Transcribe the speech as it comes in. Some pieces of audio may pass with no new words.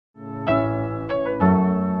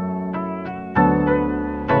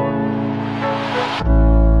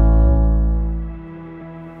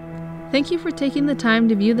Thank you for taking the time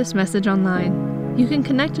to view this message online. You can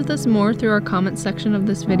connect with us more through our comments section of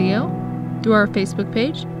this video, through our Facebook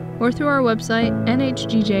page, or through our website,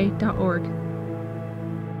 nhgj.org.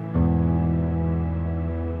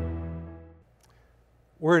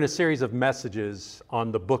 We're in a series of messages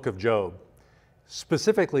on the book of Job.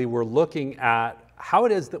 Specifically, we're looking at how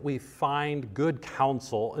it is that we find good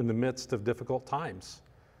counsel in the midst of difficult times.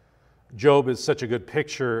 Job is such a good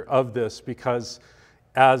picture of this because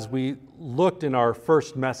as we looked in our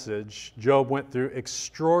first message, Job went through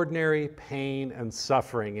extraordinary pain and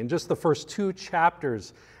suffering. In just the first 2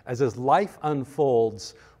 chapters, as his life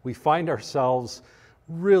unfolds, we find ourselves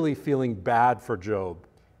really feeling bad for Job.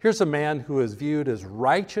 Here's a man who is viewed as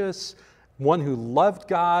righteous, one who loved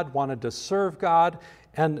God, wanted to serve God,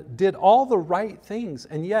 and did all the right things,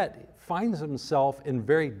 and yet finds himself in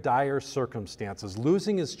very dire circumstances,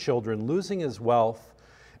 losing his children, losing his wealth,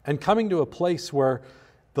 and coming to a place where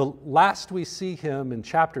the last we see him in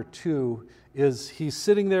chapter 2 is he's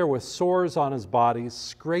sitting there with sores on his body,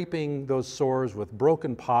 scraping those sores with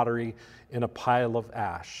broken pottery in a pile of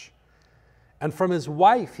ash. And from his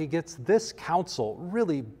wife, he gets this counsel,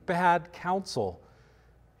 really bad counsel.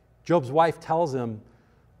 Job's wife tells him,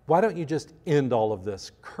 why don't you just end all of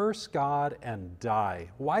this? Curse God and die.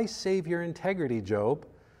 Why save your integrity, Job?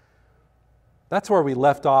 That's where we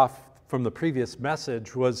left off from the previous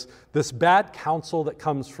message, was this bad counsel that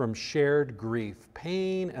comes from shared grief,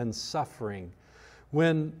 pain and suffering.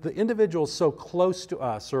 When the individual is so close to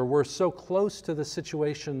us, or we're so close to the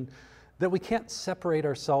situation that we can't separate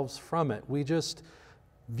ourselves from it. We just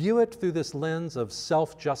view it through this lens of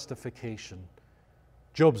self-justification.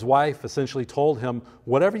 Job's wife essentially told him,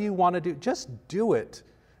 whatever you want to do, just do it.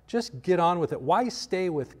 Just get on with it. Why stay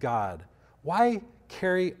with God? Why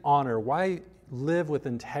carry honor? Why live with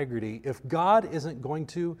integrity if God isn't going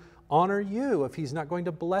to honor you, if He's not going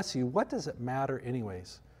to bless you? What does it matter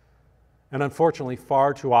anyways? And unfortunately,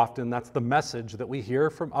 far too often, that's the message that we hear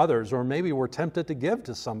from others, or maybe we're tempted to give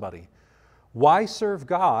to somebody. Why serve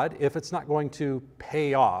God if it's not going to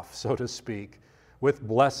pay off, so to speak, with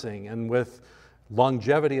blessing and with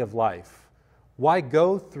longevity of life? Why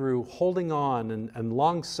go through holding on and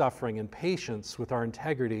long-suffering and patience with our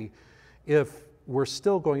integrity if we're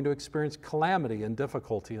still going to experience calamity and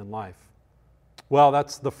difficulty in life? Well,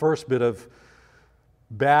 that's the first bit of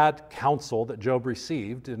bad counsel that Job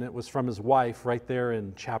received, and it was from his wife right there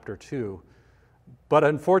in chapter 2. But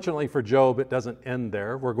unfortunately for Job, it doesn't end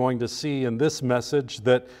there. We're going to see in this message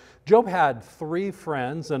that Job had 3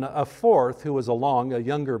 friends and a fourth who was along, a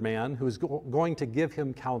younger man, who was going to give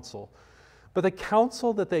him counsel. But the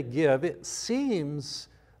counsel that they give, it seems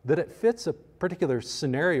that it fits a particular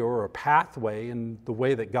scenario or a pathway in the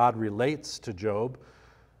way that God relates to Job.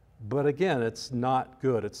 But again, it's not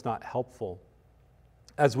good. It's not helpful.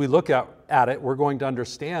 As we look at it, we're going to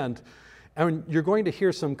understand, and you're going to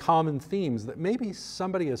hear some common themes that maybe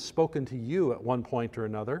somebody has spoken to you at one point or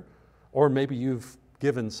another, or maybe you've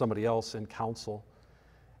given somebody else in counsel.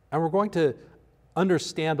 And we're going to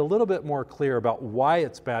understand a little bit more clear about why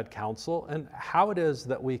it's bad counsel and how it is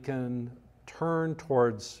that we can turn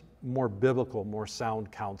towards more biblical, more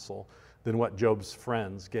sound counsel than what Job's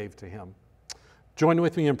friends gave to him. Join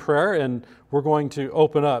with me in prayer, and we're going to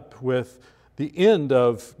open up with the end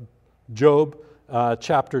of Job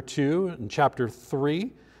chapter 2 and chapter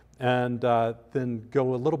 3, and then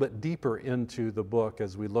go a little bit deeper into the book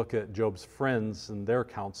as we look at Job's friends and their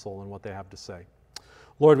counsel and what they have to say.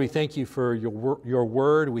 Lord, we thank you for your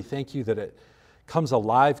word. We thank you that it comes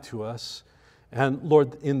alive to us. And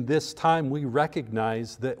Lord, in this time, we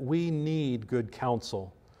recognize that we need good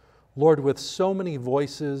counsel. Lord, with so many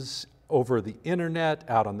voices over the internet,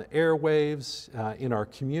 out on the airwaves, in our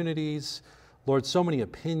communities, Lord, so many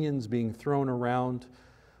opinions being thrown around,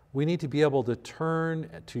 we need to be able to turn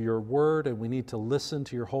to your word, and we need to listen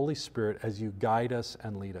to your Holy Spirit as you guide us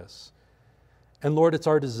and lead us. And Lord, it's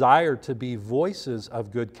our desire to be voices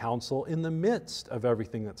of good counsel in the midst of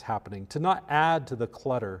everything that's happening, to not add to the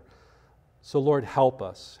clutter. So Lord, help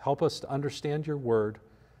us. Help us to understand your word.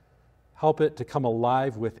 Help it to come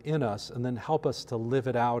alive within us, and then help us to live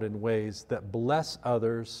it out in ways that bless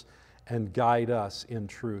others and guide us in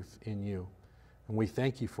truth in you. And we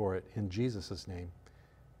thank you for it in Jesus' name.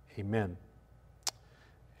 Amen.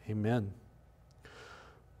 Amen.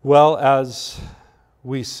 Well, as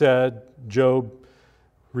we said, Job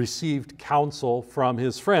received counsel from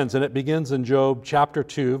his friends. And it begins in Job chapter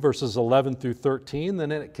 2, verses 11 through 13. Then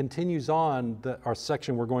it continues on, our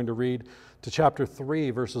section we're going to read, to chapter 3,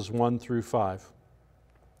 verses 1 through 5.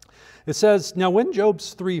 It says, "Now when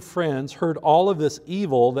Job's 3 friends heard all of this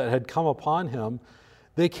evil that had come upon him,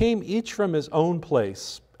 they came each from his own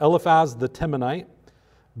place, Eliphaz the Temanite,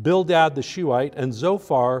 Bildad the Shuhite, and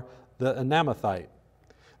Zophar the Anamathite.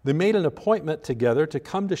 They made an appointment together to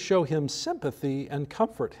come to show him sympathy and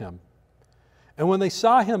comfort him. And when they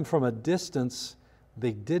saw him from a distance,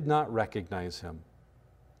 they did not recognize him.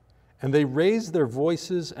 And they raised their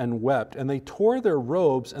voices and wept, and they tore their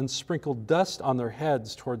robes and sprinkled dust on their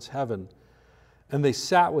heads towards heaven. And they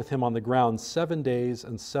sat with him on the ground 7 days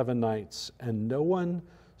and 7 nights, and no one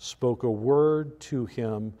spoke a word to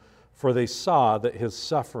him, for they saw that his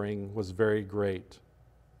suffering was very great.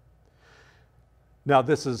 Now,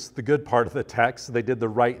 this is the good part of the text. They did the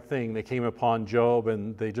right thing. They came upon Job,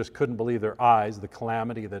 and they just couldn't believe their eyes, the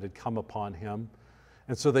calamity that had come upon him.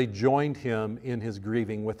 And so they joined him in his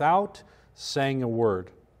grieving without saying a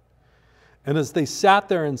word. And as they sat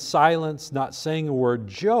there in silence, not saying a word,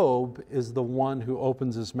 Job is the one who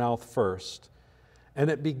opens his mouth first. And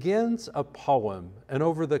it begins a poem. And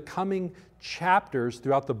over the coming chapters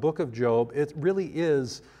throughout the book of Job, it really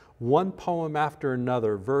is one poem after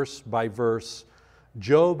another, verse by verse.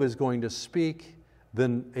 Job is going to speak,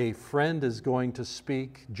 then a friend is going to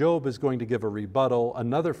speak. Job is going to give a rebuttal.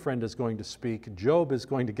 Another friend is going to speak. Job is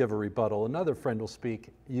going to give a rebuttal. Another friend will speak.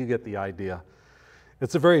 You get the idea.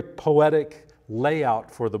 It's a very poetic layout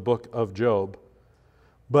for the book of Job.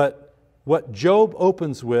 But what Job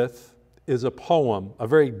opens with is a poem, a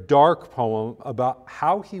very dark poem about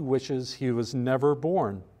how he wishes he was never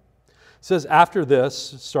born. It says, after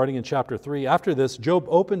this, starting in chapter 3, after this, Job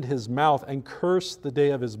opened his mouth and cursed the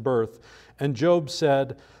day of his birth. And Job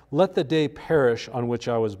said, let the day perish on which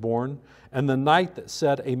I was born, and the night that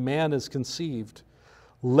said, a man is conceived.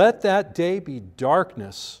 Let that day be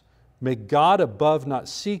darkness. May God above not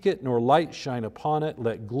seek it, nor light shine upon it.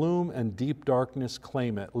 Let gloom and deep darkness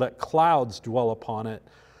claim it. Let clouds dwell upon it.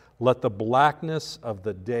 Let the blackness of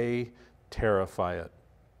the day terrify it.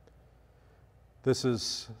 This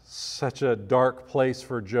is such a dark place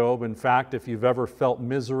for Job. In fact, if you've ever felt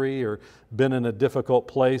misery or been in a difficult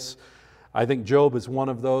place, I think Job is one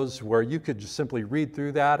of those where you could just simply read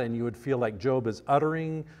through that and you would feel like Job is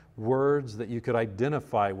uttering words that you could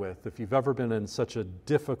identify with if you've ever been in such a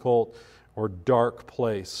difficult or dark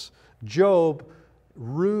place. Job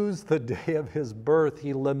rues the day of his birth.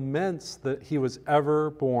 He laments that he was ever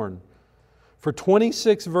born. For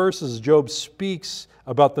 26 verses, Job speaks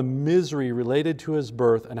about the misery related to his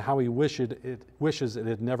birth and how he wishes it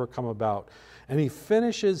had never come about. And he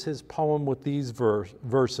finishes his poem with these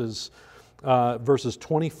verses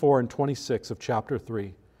 24 and 26 of chapter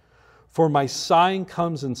 3. For my sighing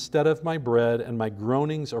comes instead of my bread, and my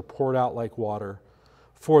groanings are poured out like water.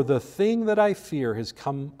 For the thing that I fear has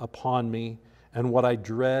come upon me, and what I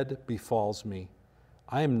dread befalls me.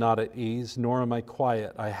 I am not at ease, nor am I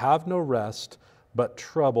quiet. I have no rest, but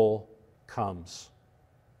trouble comes.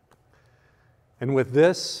 And with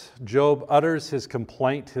this, Job utters his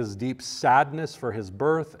complaint, his deep sadness for his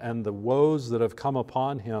birth and the woes that have come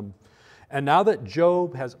upon him. And now that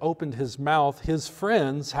Job has opened his mouth, his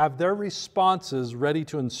friends have their responses ready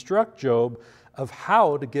to instruct Job of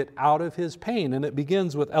how to get out of his pain. And it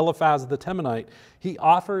begins with Eliphaz the Temanite. He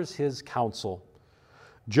offers his counsel.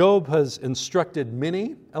 Job has instructed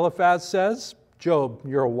many, Eliphaz says. Job,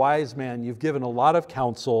 you're a wise man. You've given a lot of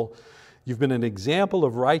counsel. You've been an example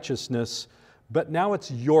of righteousness. But now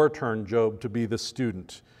it's your turn, Job, to be the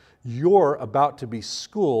student. You're about to be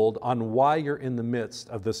schooled on why you're in the midst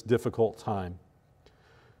of this difficult time.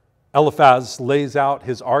 Eliphaz lays out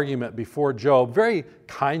his argument before Job very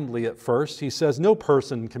kindly at first. He says, no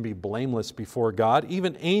person can be blameless before God.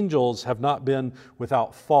 Even angels have not been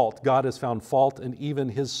without fault. God has found fault in even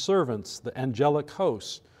his servants, the angelic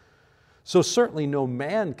host. So certainly no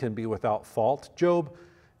man can be without fault. Job,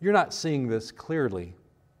 you're not seeing this clearly.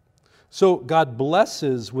 So God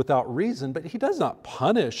blesses without reason, but he does not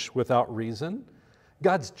punish without reason.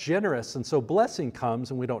 God's generous, and so blessing comes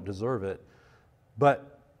and we don't deserve it.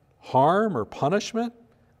 But harm or punishment,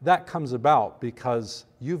 that comes about because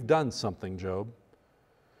you've done something, Job.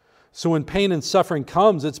 So when pain and suffering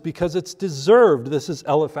comes, it's because it's deserved. This is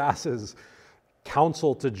Eliphaz's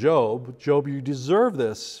counsel to Job. Job, you deserve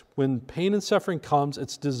this. When pain and suffering comes,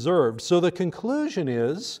 it's deserved. So the conclusion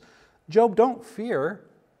is, Job, don't fear.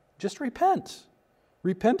 Just repent.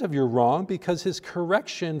 Repent of your wrong, because his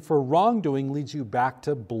correction for wrongdoing leads you back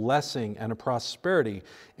to blessing and a prosperity.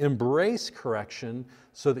 Embrace correction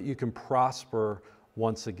so that you can prosper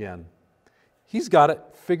once again. He's got it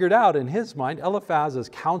figured out in his mind. Eliphaz is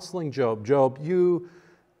counseling Job. Job,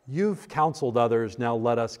 you've counseled others, now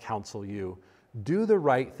let us counsel you. Do the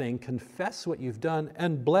right thing, confess what you've done,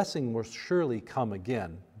 and blessing will surely come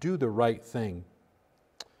again. Do the right thing.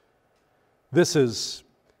 This is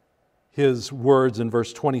his words in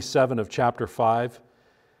verse 27 of chapter 5.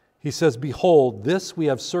 He says, "Behold, this we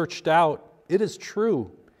have searched out. It is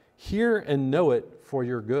true. Hear and know it for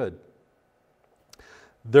your good."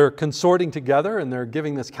 They're consorting together and they're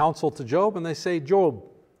giving this counsel to Job, and they say, "Job,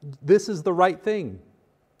 this is the right thing.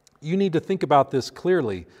 You need to think about this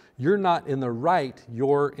clearly. You're not in the right,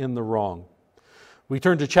 you're in the wrong." We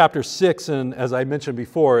turn to chapter 6, and as I mentioned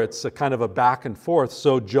before, it's a kind of a back and forth.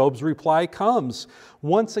 So Job's reply comes.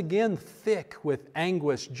 Once again, thick with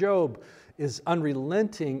anguish, Job is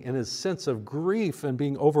unrelenting in his sense of grief and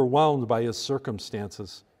being overwhelmed by his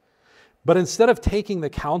circumstances. But instead of taking the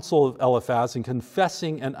counsel of Eliphaz and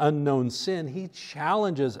confessing an unknown sin, he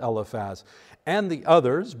challenges Eliphaz and the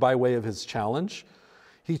others by way of his challenge.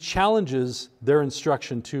 He challenges their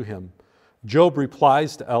instruction to him. Job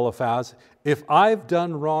replies to Eliphaz, "If I've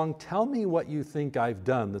done wrong, tell me what you think I've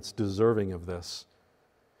done that's deserving of this.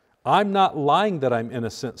 I'm not lying that I'm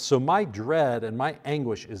innocent, so my dread and my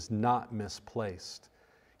anguish is not misplaced."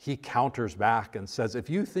 He counters back and says, "If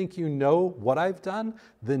you think you know what I've done,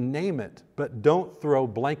 then name it, but don't throw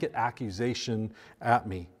blanket accusation at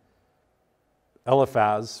me."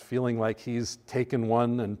 Eliphaz, feeling like he's taken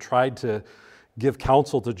one and tried to give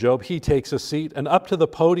counsel to Job, he takes a seat, and up to the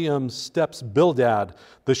podium steps Bildad,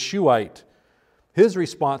 the Shuhite. His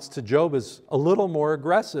response to Job is a little more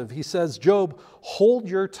aggressive. He says, "Job, hold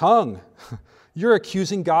your tongue. You're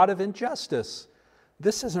accusing God of injustice.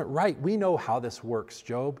 This isn't right. We know how this works,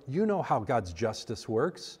 Job. You know how God's justice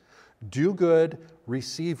works. Do good,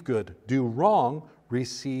 receive good. Do wrong,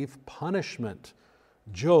 receive punishment.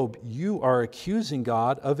 Job, you are accusing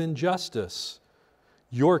God of injustice.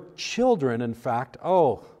 Your children, in fact,"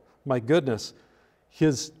 oh my goodness,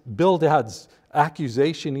 his Bildad's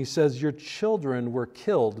accusation, he says, "Your children were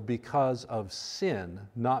killed because of sin,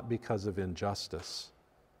 not because of injustice.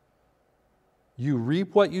 You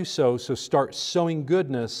reap what you sow, so start sowing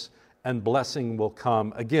goodness and blessing will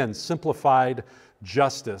come." Again, simplified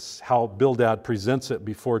justice, how Bildad presents it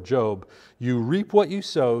before Job. You reap what you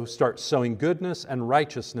sow, start sowing goodness and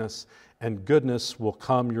righteousness, and goodness will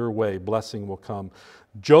come your way, blessing will come.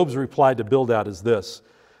 Job's reply to Bildad is this: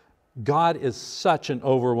 God is such an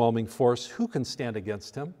overwhelming force, who can stand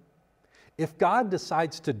against him? If God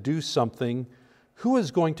decides to do something, who is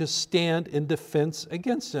going to stand in defense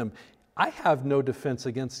against him? I have no defense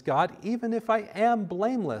against God, even if I am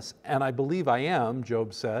blameless, and I believe I am,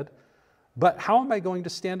 Job said. But how am I going to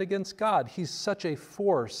stand against God? He's such a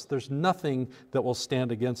force, there's nothing that will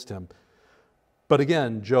stand against him. But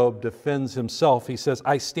again, Job defends himself. He says,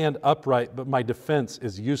 "I stand upright, but my defense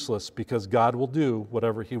is useless because God will do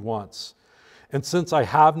whatever he wants. And since I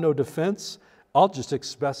have no defense, I'll just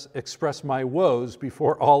express my woes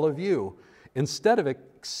before all of you. Instead of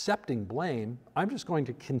accepting blame, I'm just going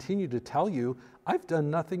to continue to tell you I've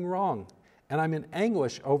done nothing wrong, and I'm in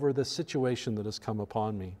anguish over the situation that has come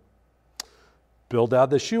upon me." Bildad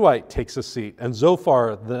the Shuhite takes a seat, and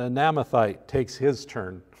Zophar the Naamathite takes his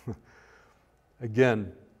turn.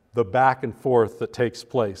 Again, the back and forth that takes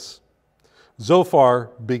place. Zophar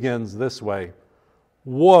begins this way: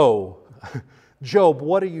 "Whoa, Job,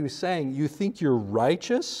 what are you saying? You think you're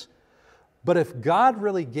righteous? But if God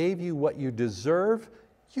really gave you what you deserve,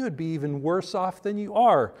 you would be even worse off than you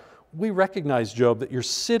are. We recognize, Job, that you're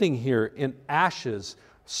sitting here in ashes,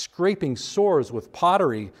 scraping sores with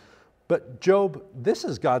pottery. But Job, this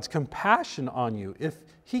is God's compassion on you. If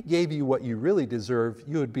he gave you what you really deserve,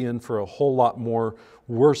 you would be in for a whole lot more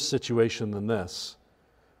worse situation than this."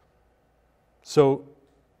 So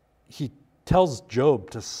he tells Job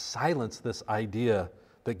to silence this idea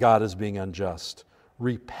that God is being unjust.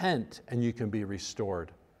 Repent and you can be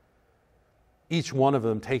restored. Each one of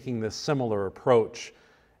them taking this similar approach.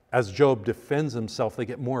 As Job defends himself, they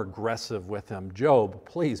get more aggressive with him. "Job,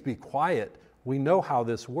 please be quiet. We know how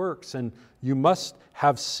this works, and you must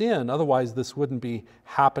have sin, otherwise this wouldn't be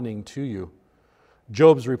happening to you."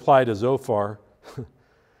 Job's reply to Zophar,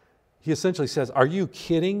 he essentially says, "Are you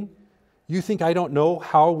kidding? You think I don't know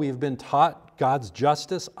how we've been taught God's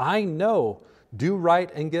justice? I know. Do right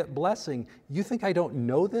and get blessing. You think I don't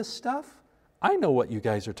know this stuff? I know what you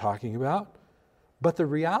guys are talking about." But the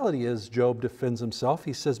reality is, Job defends himself.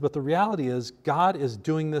 He says, "But the reality is, God is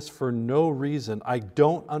doing this for no reason. I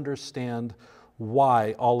don't understand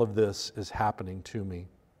why all of this is happening to me."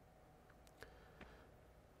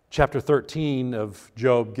 Chapter 13 of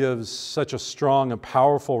Job gives such a strong and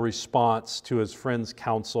powerful response to his friend's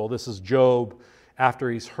counsel. This is Job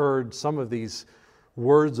after he's heard some of these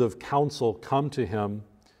words of counsel come to him.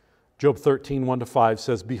 Job 13, 1-5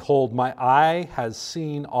 says, "Behold, my eye has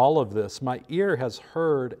seen all of this. My ear has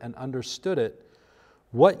heard and understood it.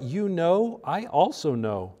 What you know, I also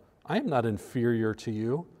know. I am not inferior to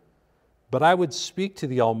you, but I would speak to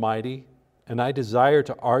the Almighty, and I desire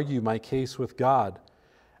to argue my case with God.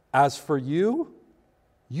 As for you,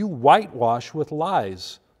 you whitewash with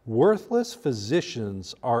lies. Worthless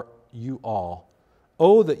physicians are you all.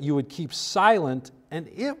 Oh, that you would keep silent, and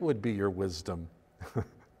it would be your wisdom.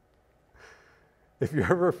 If you're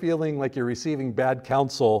ever feeling like you're receiving bad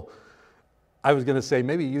counsel, I was going to say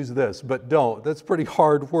maybe use this, but don't. That's pretty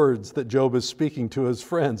hard words that Job is speaking to his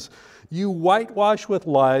friends. You whitewash with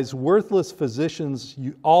lies, worthless physicians,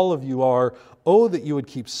 all of you are. Oh, that you would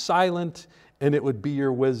keep silent, and it would be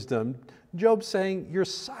your wisdom. Job's saying your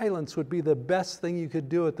silence would be the best thing you could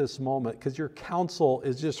do at this moment because your counsel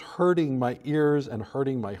is just hurting my ears and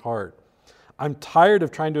hurting my heart. I'm tired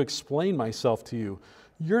of trying to explain myself to you.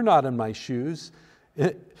 You're not in my shoes.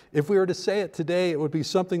 If we were to say it today, it would be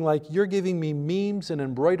something like, you're giving me memes and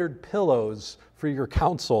embroidered pillows for your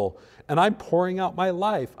counsel, and I'm pouring out my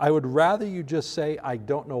life. I would rather you just say, I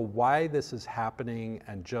don't know why this is happening,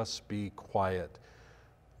 and just be quiet.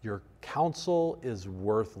 Your counsel is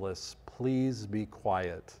worthless. Please be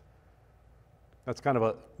quiet. That's kind of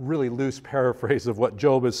a really loose paraphrase of what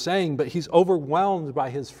Job is saying, but he's overwhelmed by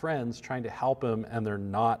his friends trying to help him, and they're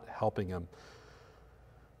not helping him.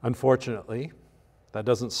 Unfortunately, that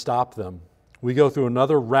doesn't stop them. We go through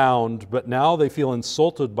another round, but now they feel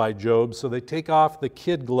insulted by Job, so they take off the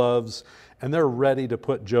kid gloves and they're ready to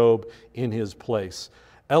put Job in his place.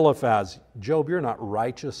 Eliphaz, Job, you're not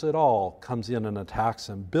righteous at all, comes in and attacks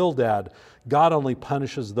him. Bildad, God only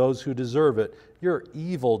punishes those who deserve it. You're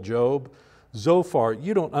evil, Job. Zophar,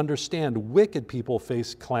 you don't understand. Wicked people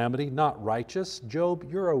face calamity, not righteous. Job,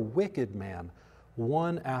 you're a wicked man.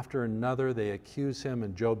 One after another, they accuse him,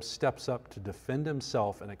 and Job steps up to defend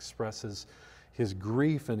himself and expresses his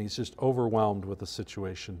grief, and he's just overwhelmed with the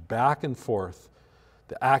situation. Back and forth,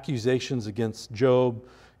 the accusations against Job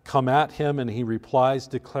come at him, and he replies,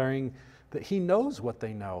 declaring that he knows what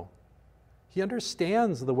they know. He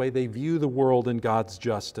understands the way they view the world and God's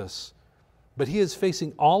justice. But he is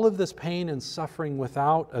facing all of this pain and suffering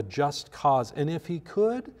without a just cause. And if he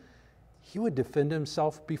could, he would defend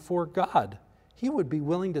himself before God. He would be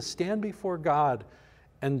willing to stand before God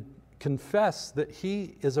and confess that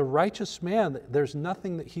he is a righteous man, that there's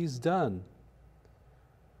nothing that he's done.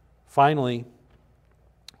 Finally,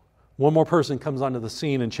 one more person comes onto the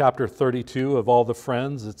scene in chapter 32 of all the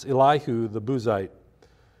friends. It's Elihu the Buzite.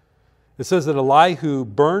 It says that Elihu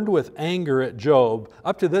burned with anger at Job.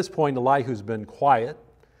 Up to this point, Elihu's been quiet.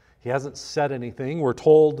 He hasn't said anything. We're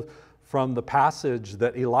told from the passage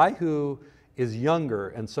that Elihu is younger,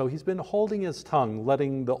 and so he's been holding his tongue,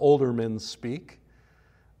 letting the older men speak.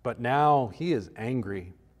 But now he is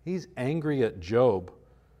angry. He's angry at Job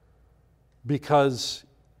because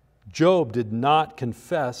Job did not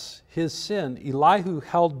confess his sin. Elihu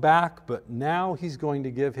held back, but now he's going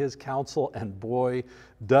to give his counsel, and boy,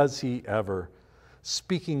 does he ever.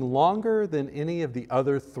 Speaking longer than any of the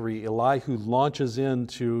other three, Elihu launches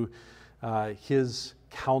into his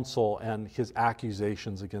counsel and his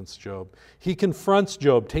accusations against Job. He confronts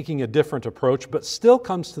Job, taking a different approach, but still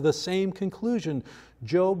comes to the same conclusion.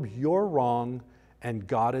 Job, you're wrong, and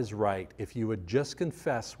God is right. If you would just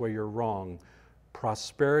confess where you're wrong,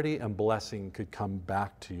 prosperity and blessing could come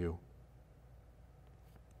back to you.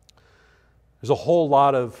 There's a whole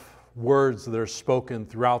lot of words that are spoken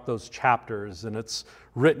throughout those chapters, and it's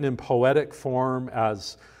written in poetic form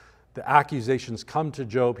as the accusations come to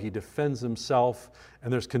Job. He defends himself,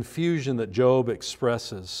 and there's confusion that Job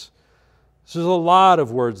expresses. So there's a lot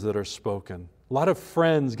of words that are spoken, a lot of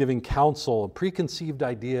friends giving counsel, a preconceived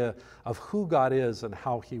idea of who God is and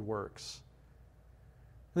how he works.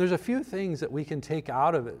 And there's a few things that we can take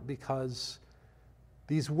out of it because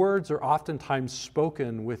these words are oftentimes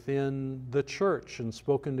spoken within the church and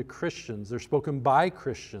spoken to Christians. They're spoken by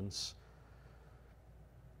Christians.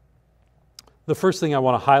 The first thing I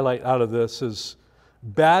want to highlight out of this is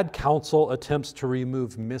bad counsel attempts to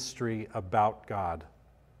remove mystery about God.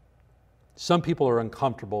 Some people are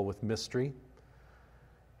uncomfortable with mystery.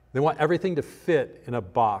 They want everything to fit in a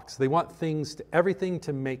box. They want everything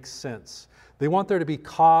to make sense. They want there to be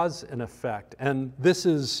cause and effect. And this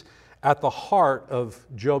is at the heart of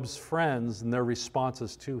Job's friends and their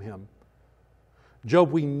responses to him.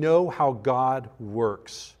 Job, we know how God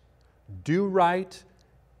works. Do right,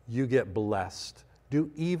 you get blessed.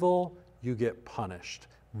 Do evil, you get punished.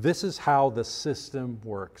 This is how the system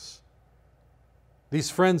works.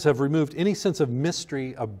 These friends have removed any sense of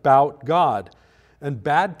mystery about God. And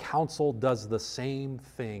bad counsel does the same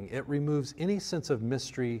thing. It removes any sense of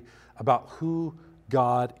mystery about who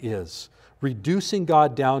God is. Reducing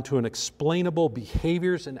God down to unexplainable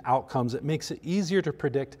behaviors and outcomes, it makes it easier to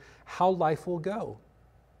predict how life will go.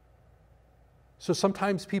 So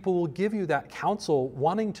sometimes people will give you that counsel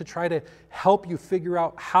wanting to try to help you figure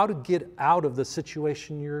out how to get out of the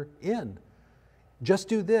situation you're in. Just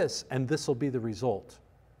do this and this will be the result.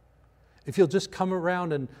 If you'll just come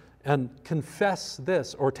around and confess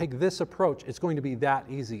this or take this approach, it's going to be that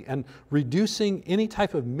easy. And reducing any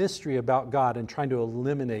type of mystery about God and trying to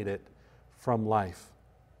eliminate it from life.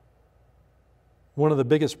 One of the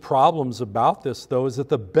biggest problems about this, though, is that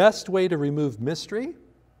the best way to remove mystery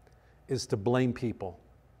is to blame people.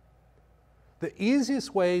 The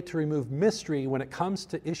easiest way to remove mystery when it comes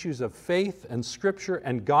to issues of faith and Scripture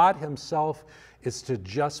and God Himself is to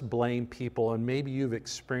just blame people. And maybe you've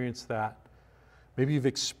experienced that. Maybe you've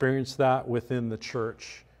experienced that within the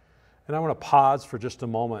church. And I want to pause for just a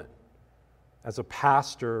moment as a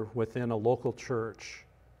pastor within a local church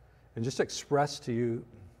and just express to you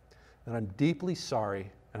that I'm deeply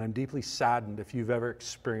sorry and I'm deeply saddened if you've ever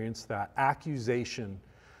experienced that accusation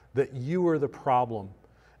that you were the problem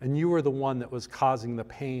and you were the one that was causing the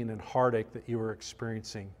pain and heartache that you were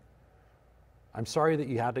experiencing. I'm sorry that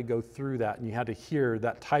you had to go through that and you had to hear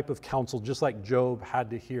that type of counsel just like Job had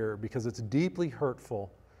to hear, because it's deeply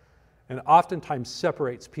hurtful and oftentimes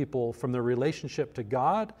separates people from their relationship to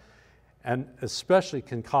God, and especially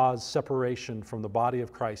can cause separation from the body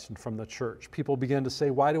of Christ and from the church. People begin to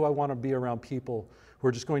say, why do I want to be around people who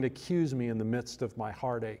are just going to accuse me in the midst of my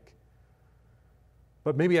heartache?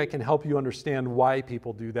 But maybe I can help you understand why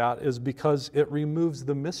people do that, is because it removes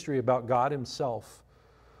the mystery about God Himself.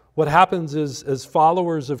 What happens is, as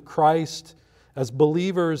followers of Christ, as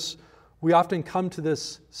believers, we often come to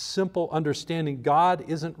this simple understanding: God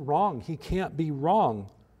isn't wrong. He can't be wrong.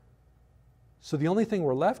 So the only thing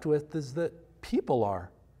we're left with is that people are.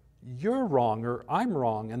 You're wrong or I'm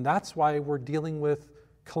wrong, and that's why we're dealing with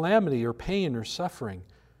calamity or pain or suffering.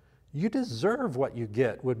 You deserve what you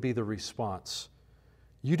get, would be the response.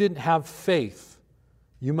 You didn't have faith.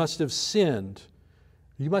 You must have sinned.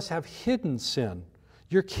 You must have hidden sin.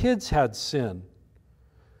 Your kids had sin.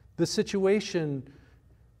 The situation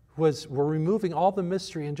was, we're removing all the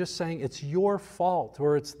mystery and just saying it's your fault,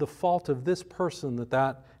 or it's the fault of this person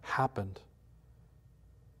that happened.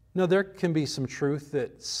 Now, there can be some truth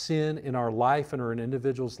that sin in our life and or an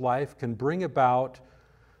individual's life can bring about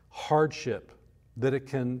hardship, that it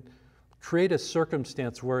can create a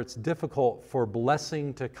circumstance where it's difficult for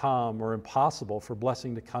blessing to come or impossible for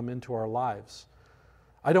blessing to come into our lives.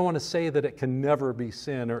 I don't want to say that it can never be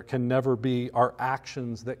sin or it can never be our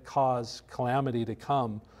actions that cause calamity to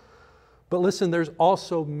come. But listen, there's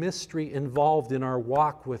also mystery involved in our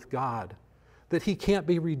walk with God, that He can't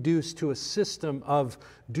be reduced to a system of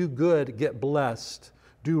do good, get blessed,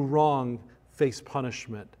 do wrong, face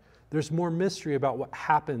punishment. There's more mystery about what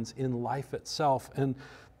happens in life itself. And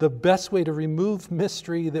the best way to remove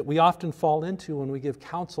mystery that we often fall into when we give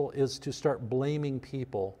counsel is to start blaming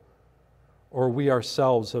people, or we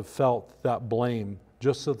ourselves have felt that blame,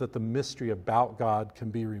 just so that the mystery about God can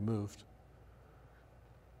be removed.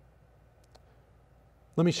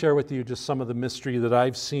 Let me share with you just some of the mystery that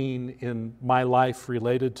I've seen in my life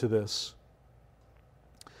related to this.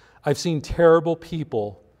 I've seen terrible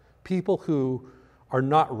people who are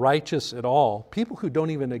not righteous at all, people who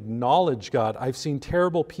don't even acknowledge God. I've seen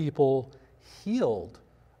terrible people healed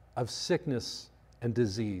of sickness and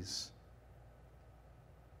disease.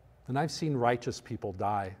 And I've seen righteous people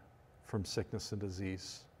die from sickness and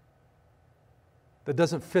disease. That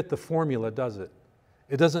doesn't fit the formula, does it?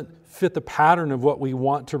 It doesn't fit the pattern of what we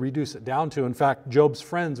want to reduce it down to. In fact, Job's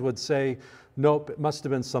friends would say, nope, it must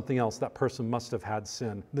have been something else. That person must have had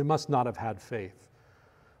sin. They must not have had faith.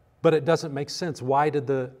 But it doesn't make sense. Why did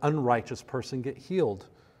the unrighteous person get healed?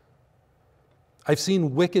 I've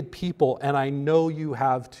seen wicked people, and I know you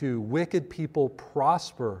have too. Wicked people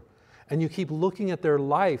prosper. And you keep looking at their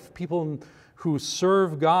life, people who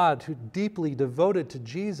serve God, who are deeply devoted to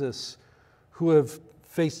Jesus, who have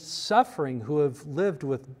faced suffering, who have lived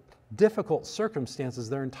with difficult circumstances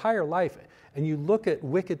their entire life. And you look at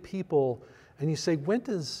wicked people and you say, when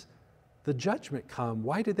does the judgment come?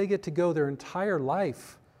 Why did they get to go their entire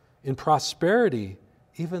life in prosperity,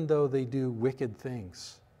 even though they do wicked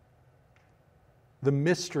things? The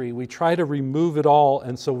mystery, we try to remove it all,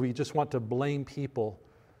 and so we just want to blame people.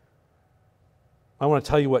 I want to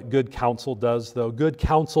tell you what good counsel does, though. Good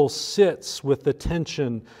counsel sits with the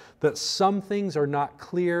tension that some things are not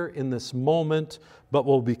clear in this moment, but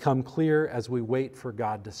will become clear as we wait for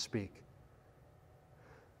God to speak.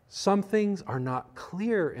 Some things are not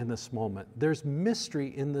clear in this moment. There's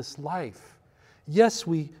mystery in this life. Yes,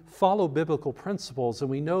 we follow biblical principles and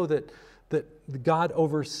we know that God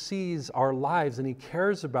oversees our lives and He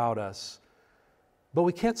cares about us. But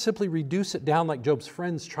we can't simply reduce it down like Job's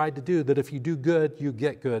friends tried to do, that if you do good, you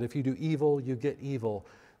get good. If you do evil, you get evil.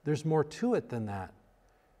 There's more to it than that.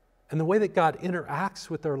 And the way that God interacts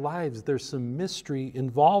with our lives, there's some mystery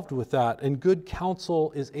involved with that. And good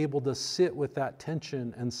counsel is able to sit with that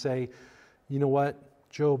tension and say, you know what,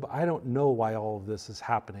 Job, I don't know why all of this is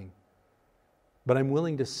happening, but I'm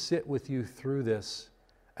willing to sit with you through this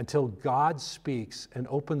until God speaks and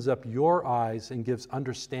opens up your eyes and gives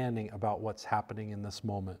understanding about what's happening in this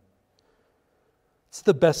moment. It's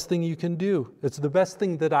the best thing you can do. It's the best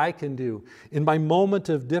thing that I can do. In my moment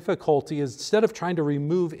of difficulty, instead of trying to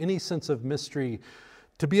remove any sense of mystery,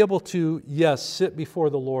 to be able to, yes, sit before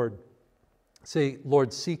the Lord. Say,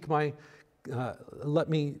 Lord, let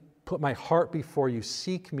me put my heart before you.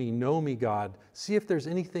 Seek me, know me, God. See if there's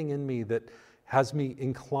anything in me that has me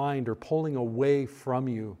inclined or pulling away from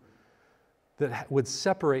you that would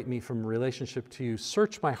separate me from relationship to you.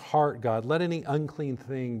 Search my heart, God. Let any unclean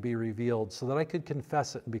thing be revealed so that I could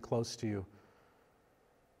confess it and be close to you.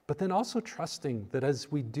 But then also trusting that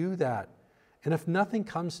as we do that, and if nothing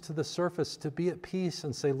comes to the surface, to be at peace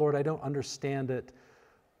and say, Lord, I don't understand it,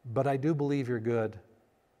 but I do believe you're good.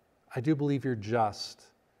 I do believe you're just,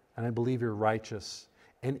 and I believe you're righteous.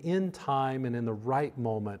 And in time and in the right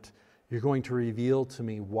moment, you're going to reveal to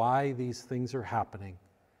me why these things are happening.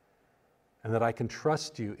 And that I can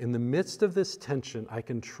trust you. In the midst of this tension, I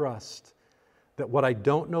can trust that what I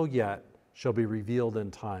don't know yet shall be revealed in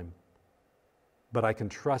time. But I can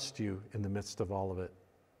trust you in the midst of all of it.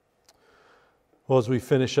 Well, as we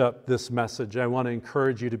finish up this message, I want to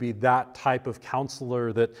encourage you to be that type of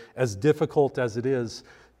counselor that, as difficult as it is,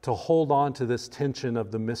 to hold on to this tension of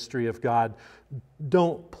the mystery of God.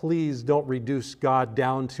 Please don't reduce God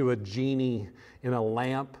down to a genie in a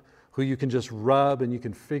lamp who you can just rub and you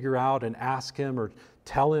can figure out and ask Him or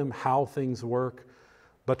tell Him how things work,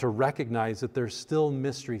 but to recognize that there's still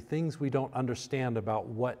mystery, things we don't understand about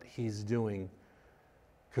what He's doing.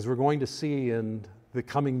 Because we're going to see in the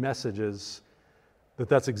coming messages that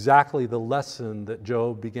that's exactly the lesson that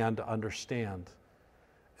Job began to understand,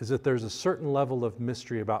 is that there's a certain level of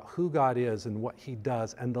mystery about who God is and what He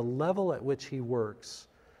does and the level at which He works,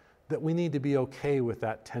 that we need to be okay with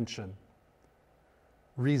that tension.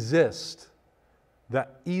 Resist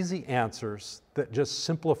that easy answers that just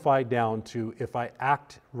simplify down to if I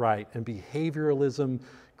act right, and behavioralism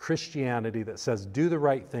Christianity that says do the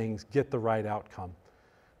right things, get the right outcome.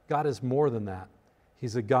 God is more than that.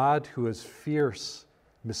 He's a God who is fierce,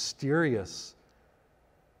 mysterious,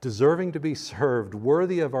 deserving to be served,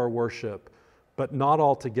 worthy of our worship, but not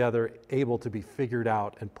altogether able to be figured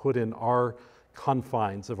out and put in our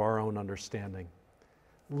confines of our own understanding.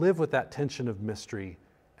 Live with that tension of mystery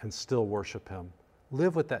and still worship Him.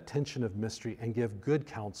 Live with that tension of mystery and give good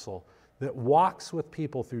counsel that walks with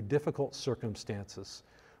people through difficult circumstances,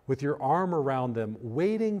 with your arm around them,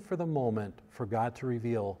 waiting for the moment for God to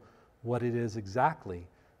reveal what it is exactly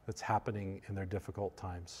that's happening in their difficult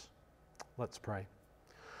times. Let's pray.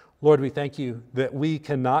 Lord, we thank you that we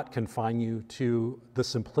cannot confine you to the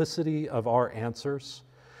simplicity of our answers,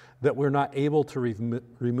 that we're not able to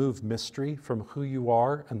remove mystery from who you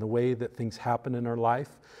are and the way that things happen in our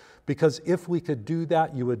life. Because if we could do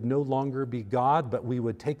that, you would no longer be God, but we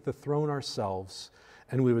would take the throne ourselves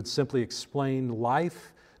and we would simply explain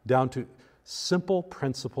life down to simple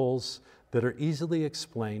principles that are easily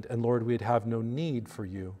explained. And Lord, we'd have no need for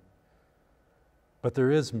you. But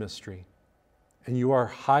there is mystery, and you are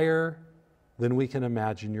higher than we can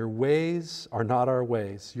imagine. Your ways are not our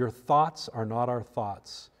ways. Your thoughts are not our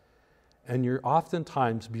thoughts. And you're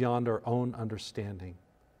oftentimes beyond our own understanding.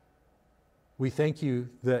 We thank you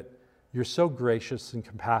that you're so gracious and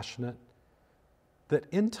compassionate that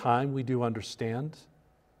in time we do understand,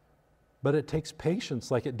 but it takes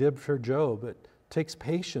patience like it did for Job. It takes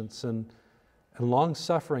patience and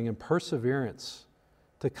long-suffering and perseverance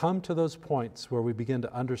to come to those points where we begin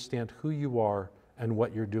to understand who you are and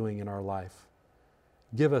what you're doing in our life.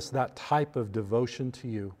 Give us that type of devotion to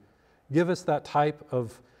you. Give us that type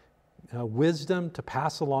of wisdom to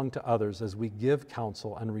pass along to others as we give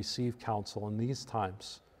counsel and receive counsel in these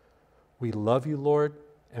times. We love you, Lord,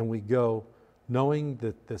 and we go knowing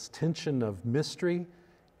that this tension of mystery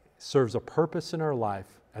serves a purpose in our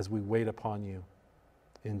life as we wait upon you.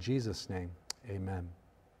 In Jesus' name, amen.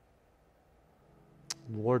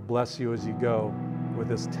 Lord bless you as you go with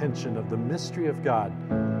this tension of the mystery of God,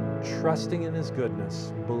 trusting in His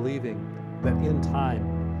goodness, believing that in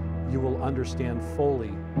time you will understand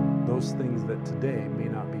fully those things that today may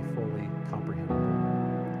not be fully comprehensible.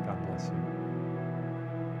 God bless you.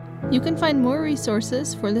 You can find more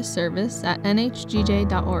resources for this service at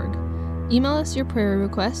nhgj.org. Email us your prayer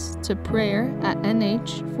requests to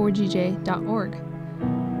prayer@nh4gj.org.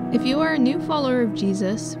 If you are a new follower of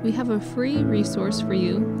Jesus, we have a free resource for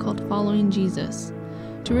you called Following Jesus.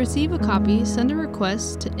 To receive a copy, send a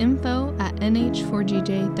request to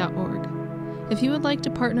info@nh4gj.org. If you would like to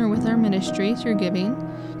partner with our ministry through giving,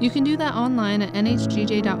 you can do that online at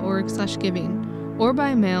nhgj.org/giving or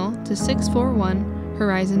by mail to 641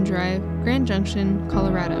 Horizon Drive, Grand Junction,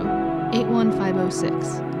 Colorado,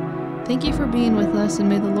 81506. Thank you for being with us, and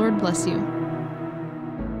may the Lord bless you.